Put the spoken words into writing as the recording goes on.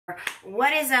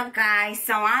What is up, guys?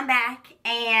 So I'm back,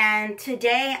 and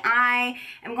today I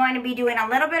am going to be doing a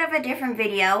little bit of a different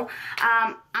video.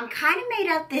 I'm kind of made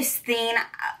up this thing.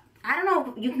 I don't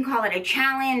know if you can call it a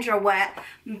challenge or what,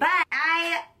 but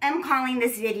I am calling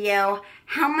this video,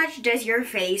 how much does your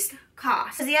face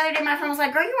cost? Because the other day my friend was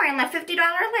like, girl, you're wearing like $50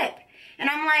 lip. And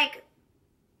I'm like,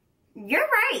 you're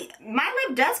right. My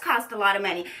lip does cost a lot of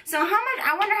money. So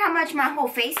I wonder how much my whole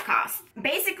face costs.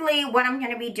 Basically, what I'm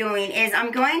going to be doing is I'm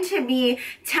going to be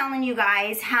telling you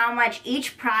guys how much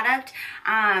each product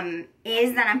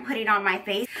is that I'm putting on my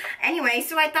face. Anyway,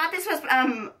 so I thought this was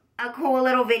a cool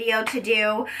little video to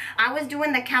do. I was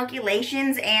doing the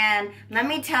calculations, and let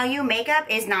me tell you, makeup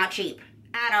is not cheap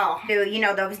at all. You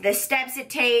know, the steps it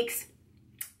takes,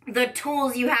 the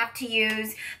tools you have to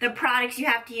use, the products you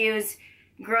have to use.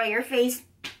 Girl, your face,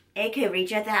 it could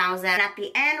reach 1,000. At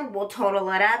the end, we'll total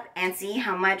it up and see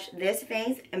how much this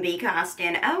face be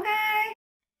costing, okay?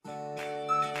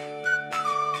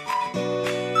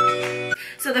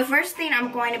 So the first thing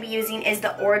I'm going to be using is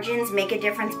the Origins Make a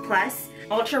Difference Plus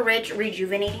Ultra Rich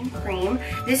Rejuvenating Cream.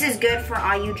 This is good for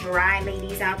all you dry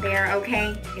ladies out there,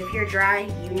 okay? If you're dry,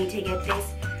 you need to get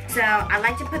this. So I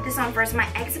like to put this on first. My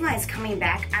eczema is coming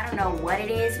back. I don't know what it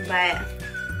is, but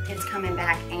it's coming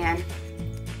back, and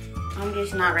I'm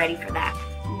just not ready for that.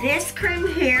 This cream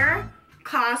here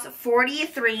costs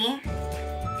 $43,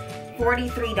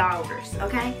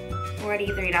 okay?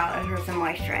 $43 for some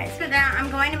moisturizer. For that,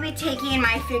 I'm going to be taking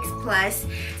my Fix Plus.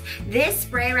 This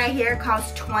spray right here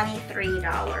costs $23,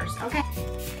 okay?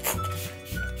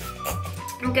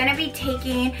 I'm gonna be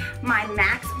taking my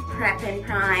Max Prep and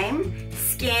Prime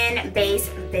Skin Base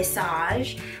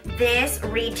Visage. This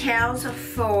retails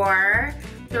for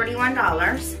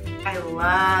 $31. I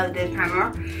love this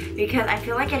primer because I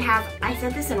feel like it has, I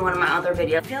said this in one of my other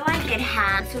videos, I feel like it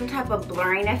has some type of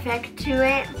blurring effect to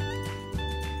it.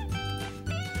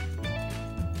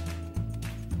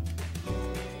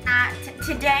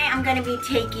 Today I'm going to be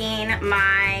taking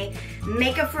my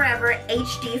Makeup Forever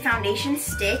HD Foundation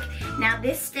Stick. Now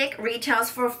this stick retails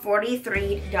for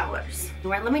 $43.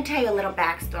 Let me tell you a little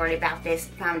backstory about this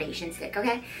foundation stick,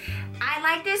 okay? I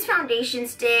like this foundation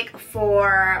stick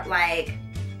for like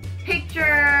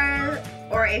pictures,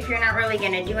 or if you're not really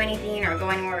gonna do anything or go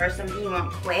anywhere or something you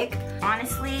want quick.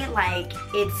 Honestly, like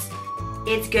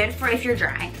it's good for if you're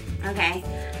dry, okay?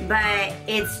 But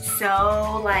it's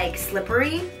so like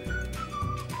slippery.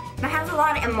 But it has a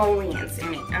lot of emollients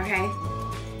in it, okay?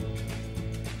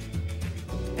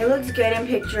 It looks good in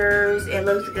pictures. It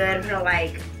looks good for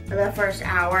like the first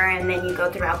hour, and then you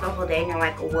go throughout the whole day and you're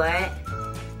like, what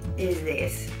is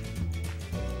this?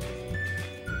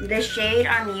 The shade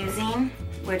I'm using,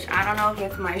 which I don't know if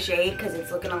it's my shade because it's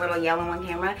looking a little yellow on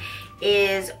camera,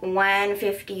 is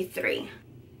 153.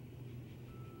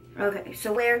 Okay,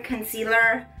 so wear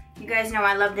concealer. You guys know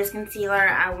I love this concealer.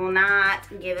 I will not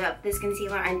give up this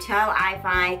concealer until I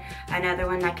find another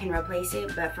one that can replace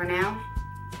it. But for now,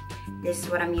 this is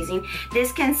what I'm using.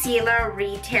 This concealer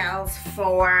retails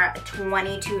for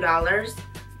 $22.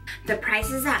 The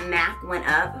prices at MAC went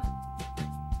up,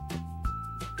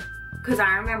 because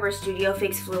I remember Studio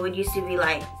Fix Fluid used to be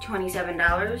like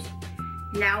 $27.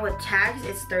 Now with tax,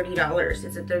 it's $30.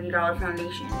 It's a $30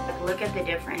 foundation. Like, look at the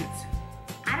difference.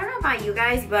 I don't know about you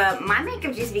guys, but my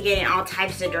makeup just be getting all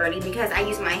types of dirty because I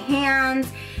use my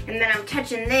hands, and then I'm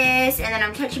touching this, and then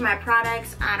I'm touching my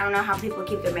products. I don't know how people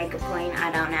keep their makeup clean. I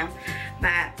don't know.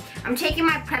 But I'm taking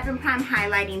my Prep and Prime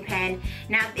highlighting pen.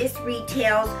 Now this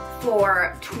retails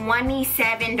for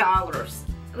 $27.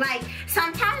 Like,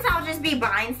 sometimes I'll just be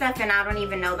buying stuff and I don't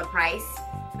even know the price.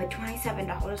 But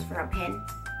 $27 for a pen?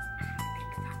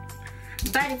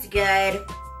 But it's good.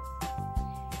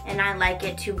 And I like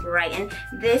it to brighten.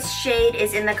 This shade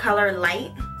is in the color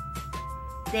Light.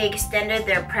 They extended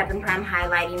their Prep and Prime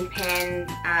highlighting pen,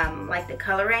 like the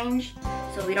color range.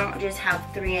 So we don't just have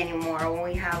 3 anymore,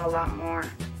 we have a lot more.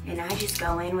 And I just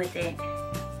go in with it.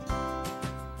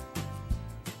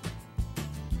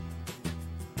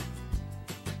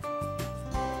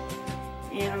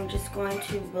 And I'm just going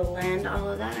to blend all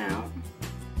of that out.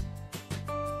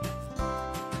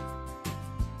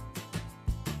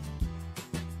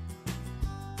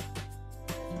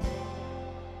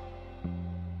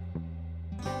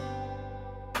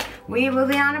 We're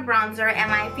moving on to bronzer, and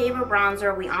my favorite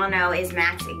bronzer we all know is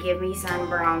MAC's Give Me Sun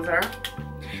Bronzer.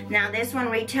 Now this one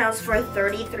retails for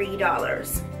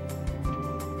 $33.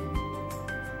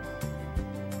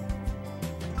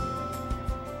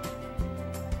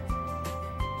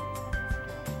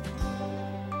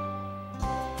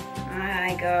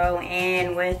 I go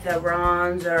in with the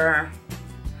bronzer.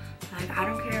 Like, I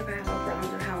don't care if I have a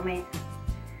bronzer helmet.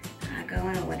 I go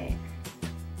oil with it.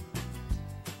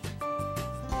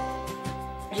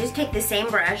 I just take the same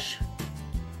brush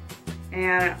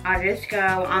and I just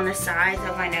go on the sides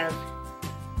of my nose.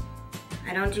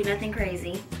 I don't do nothing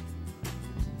crazy.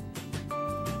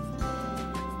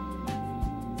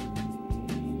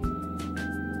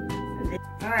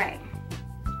 Alright.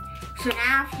 So now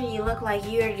after you look like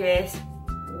you're just,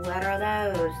 what are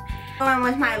those? Going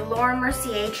with my Laura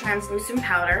Mercier translucent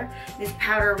powder. This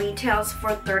powder retails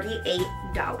for $38.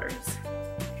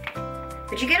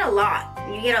 But you get a lot.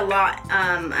 You get a lot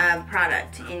of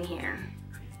product in here.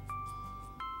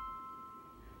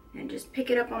 And just pick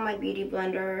it up on my beauty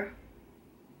blender.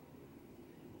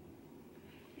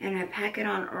 And I pack it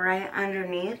on right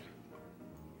underneath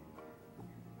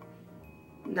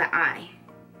the eye.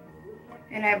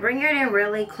 And I bring it in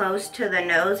really close to the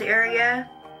nose area,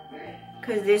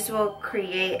 because this will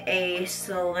create a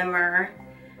slimmer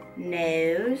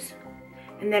nose.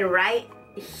 And then right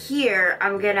here,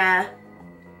 I'm gonna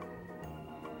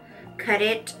cut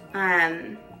it,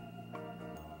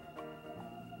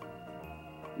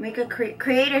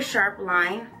 create a sharp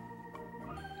line.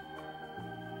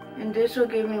 And this will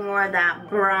give me more of that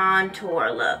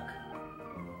bronzer look.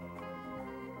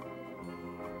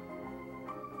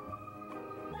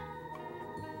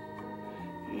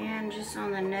 And just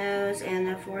on the nose and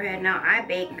the forehead. Now I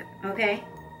bake, okay?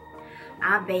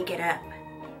 I bake it up.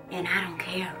 And I don't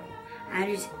care. I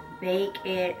just bake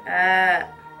it up.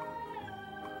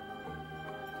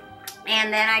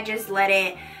 And then I just let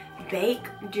it bake.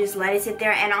 Just let it sit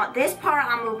there. And on this part,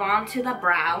 I'll move on to the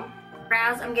brow.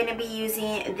 Brows, I'm going to be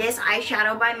using this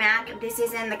eyeshadow by MAC. This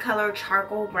is in the color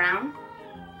Charcoal Brown.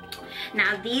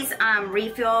 Now these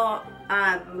refill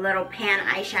little pan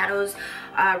eyeshadows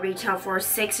retail for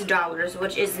 $6,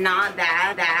 which is not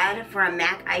that bad for a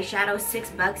MAC eyeshadow.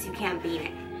 $6, you can't beat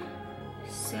it.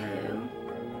 So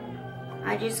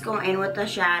I just go in with the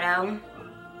shadow.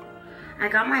 I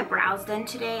got my brows done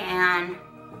today and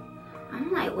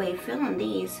I'm lightweight filling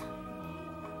these.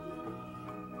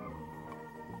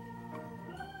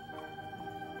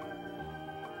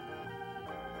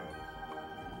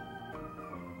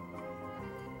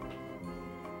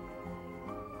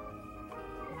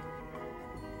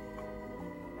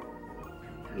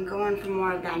 I'm going for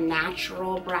more of that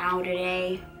natural brow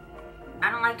today. I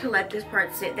don't like to let this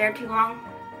part sit there too long,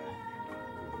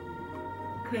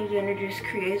 because then it just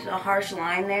creates a harsh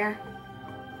line there.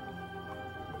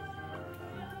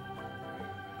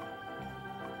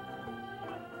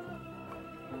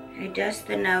 I dust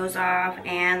the nose off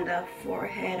and the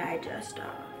forehead I dust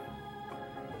off.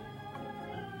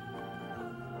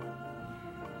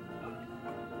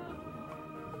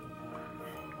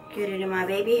 Get it in my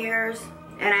baby hairs.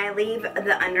 And I leave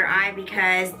the under eye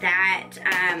because that,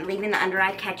 leaving the under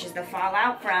eye catches the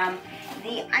fallout from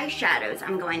the eyeshadows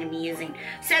I'm going to be using.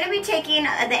 So I'm going to be taking the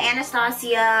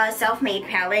Anastasia Self-Made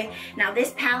palette. Now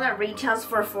this palette retails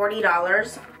for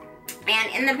 $40.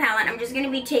 And in the palette, I'm just going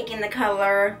to be taking the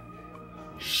color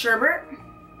Sherbet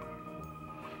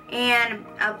and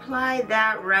apply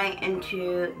that right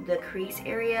into the crease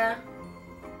area.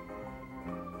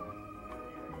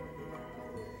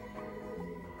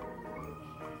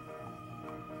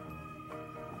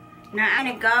 Now I'm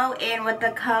going to go in with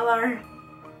the color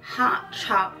Hot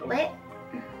Chocolate.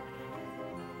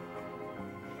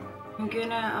 I'm going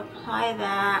to apply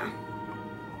that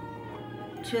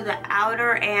to the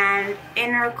outer and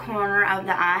inner corner of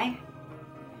the eye.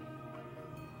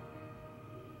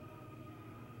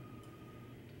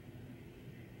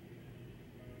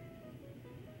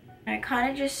 I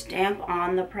kind of just stamp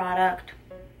on the product.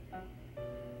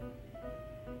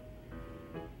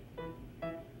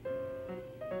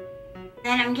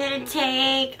 Then I'm going to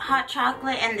take Hot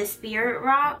Chocolate and the Spirit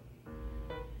Rock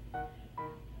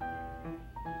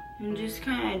and just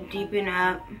kind of deepen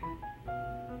up.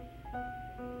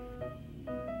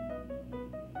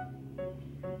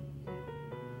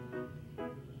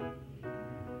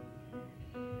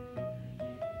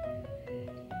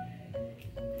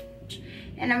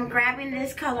 And I'm grabbing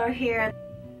this color here.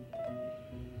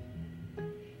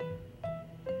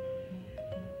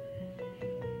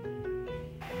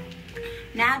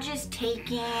 Now just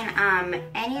taking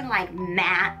any like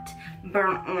matte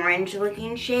burnt orange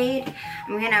looking shade,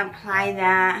 I'm gonna apply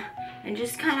that and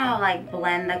just kind of like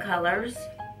blend the colors.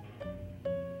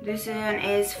 This one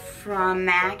is from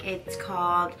MAC. It's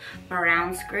called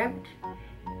Brown Script,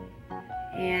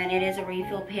 and it is a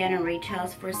refill pan and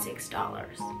retails for $6.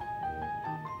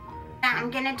 Now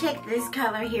I'm gonna take this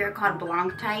color here called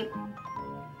Blanc Type.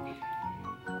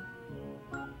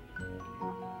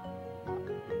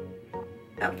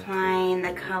 Applying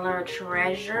the color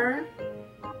Treasure.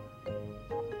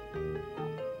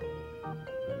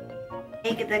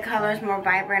 Make the colors more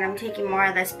vibrant, I'm taking more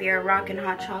of the Spirit Rock and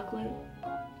Hot Chocolate.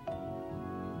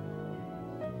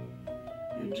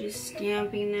 I'm just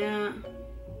stamping that.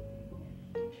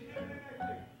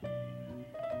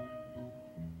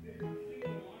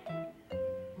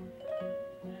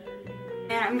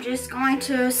 And I'm just going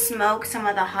to smoke some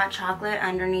of the hot chocolate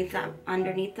underneath the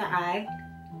eye.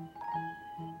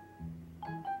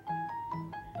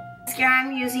 Mascara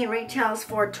I'm using retails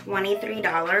for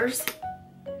 $23.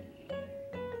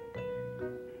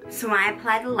 So I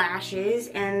apply the lashes,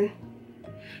 and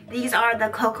these are the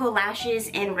Cocoa Lashes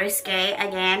in Risque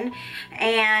again,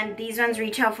 and these ones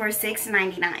retail for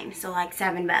 $6.99, so like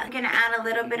 $7. I'm gonna add a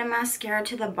little bit of mascara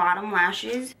to the bottom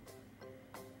lashes.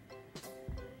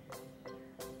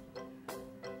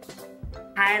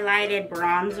 Highlighted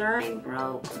bronzer, it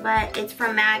broke, but it's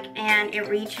from MAC and it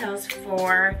retails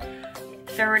for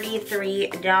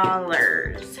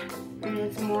 $33. And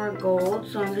it's more gold,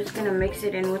 so I'm just gonna mix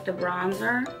it in with the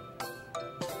bronzer.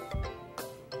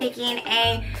 Taking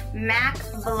a MAC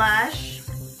blush,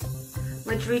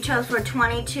 which retails for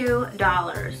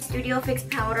 $22. Studio Fix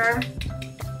powder,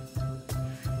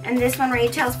 and this one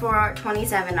retails for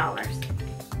 $27.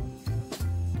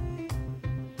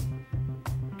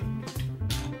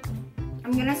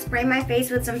 I'm gonna spray my face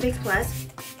with some Fix Plus.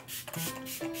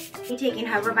 Taking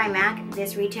Hover by MAC,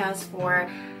 this retails for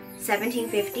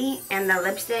 $17.50, and the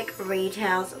lipstick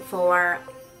retails for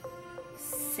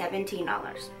 $17.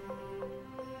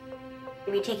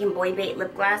 I'll be taking Boy Bait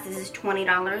lip gloss. This is $20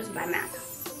 by MAC.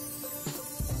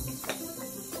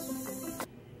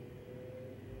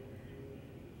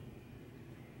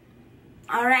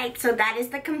 Alright, so that is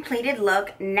the completed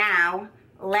look. Now,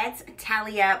 let's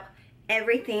tally up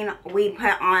everything we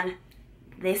put on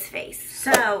this face.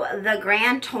 So, the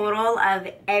grand total of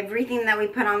everything that we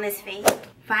put on this face,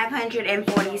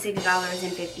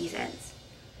 $546.50.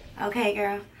 Okay,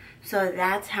 girl? So,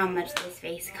 that's how much this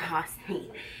face cost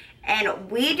me. And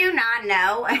we do not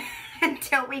know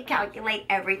until we calculate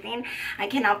everything. I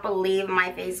cannot believe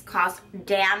my face cost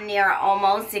damn near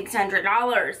almost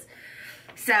 $600.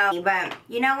 So, but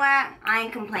you know what? I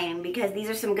ain't complaining because these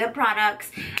are some good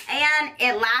products and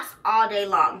it lasts all day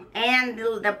long. And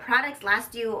the products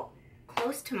last you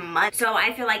close to months. So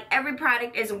I feel like every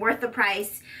product is worth the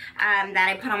price that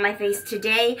I put on my face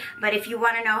today. But if you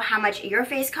want to know how much your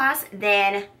face costs,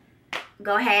 then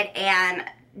go ahead and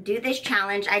do this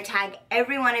challenge. I tag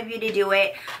every one of you to do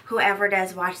it. Whoever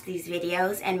does watch these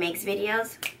videos and makes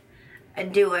videos,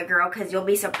 do it, girl, because you'll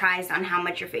be surprised on how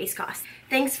much your face costs.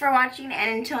 Thanks for watching,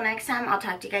 and until next time, I'll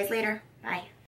talk to you guys later. Bye.